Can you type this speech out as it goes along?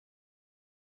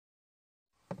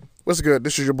What's good?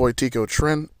 This is your boy Tico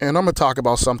Trent, and I'm gonna talk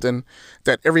about something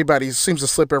that everybody seems to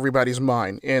slip everybody's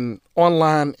mind in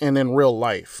online and in real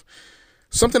life.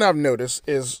 Something I've noticed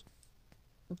is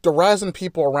the rising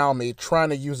people around me trying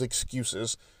to use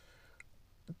excuses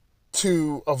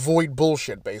to avoid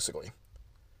bullshit, basically.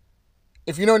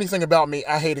 If you know anything about me,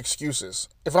 I hate excuses.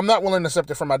 If I'm not willing to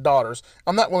accept it from my daughters,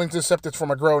 I'm not willing to accept it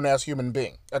from a grown ass human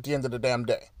being at the end of the damn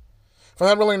day. If I'm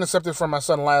not willing to accept it from my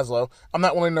son Laszlo, I'm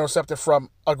not willing to accept it from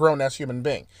a grown ass human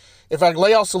being. If I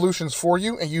lay out solutions for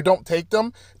you and you don't take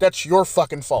them, that's your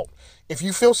fucking fault. If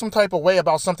you feel some type of way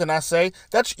about something I say,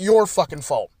 that's your fucking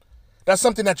fault. That's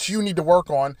something that you need to work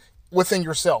on within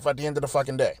yourself at the end of the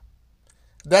fucking day.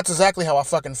 That's exactly how I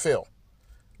fucking feel.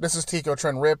 This is Tico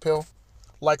Trent Red Pill.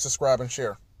 Like, subscribe, and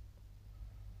share.